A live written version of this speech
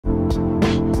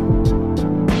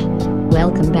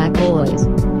Welcome back, boys.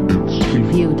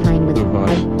 Review time with it's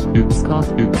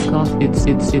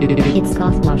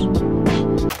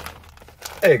Gothmarsh.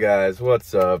 Hey guys,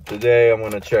 what's up? Today I'm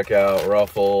going to check out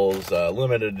Ruffles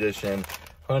limited edition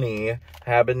honey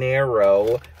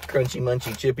habanero crunchy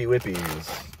munchy chippy whippies.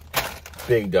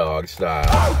 Big dog style.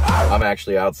 I'm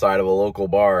actually outside of a local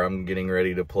bar. I'm getting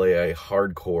ready to play a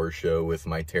hardcore show with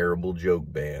my terrible joke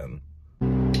band.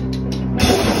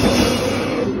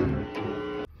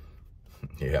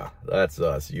 Yeah, that's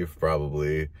us. You've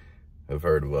probably have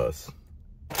heard of us.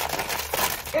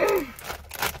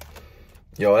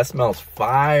 Yo, that smells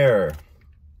fire.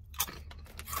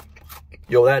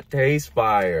 Yo, that tastes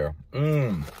fire.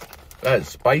 That is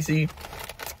spicy.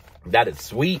 That is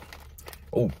sweet.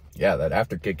 Oh, yeah, that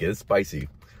afterkick is spicy.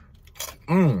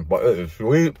 But it is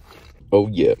sweet. Oh,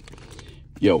 yeah.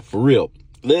 Yo, for real.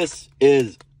 This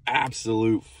is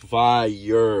absolute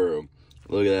fire.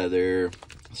 Look at that there.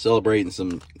 Celebrating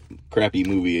some crappy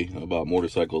movie about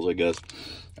motorcycles, I guess.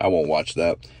 I won't watch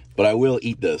that. But I will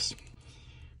eat this.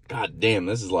 God damn,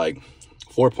 this is like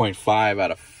 4.5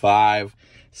 out of 5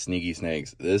 sneaky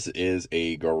snakes. This is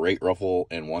a great Ruffle,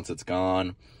 and once it's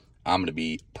gone, I'm gonna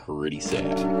be pretty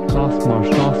sad.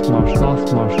 Gothmarsh.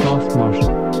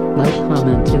 Like,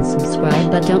 comment, and subscribe,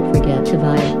 but don't forget to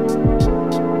vibe.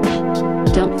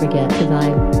 Don't forget to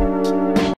vibe.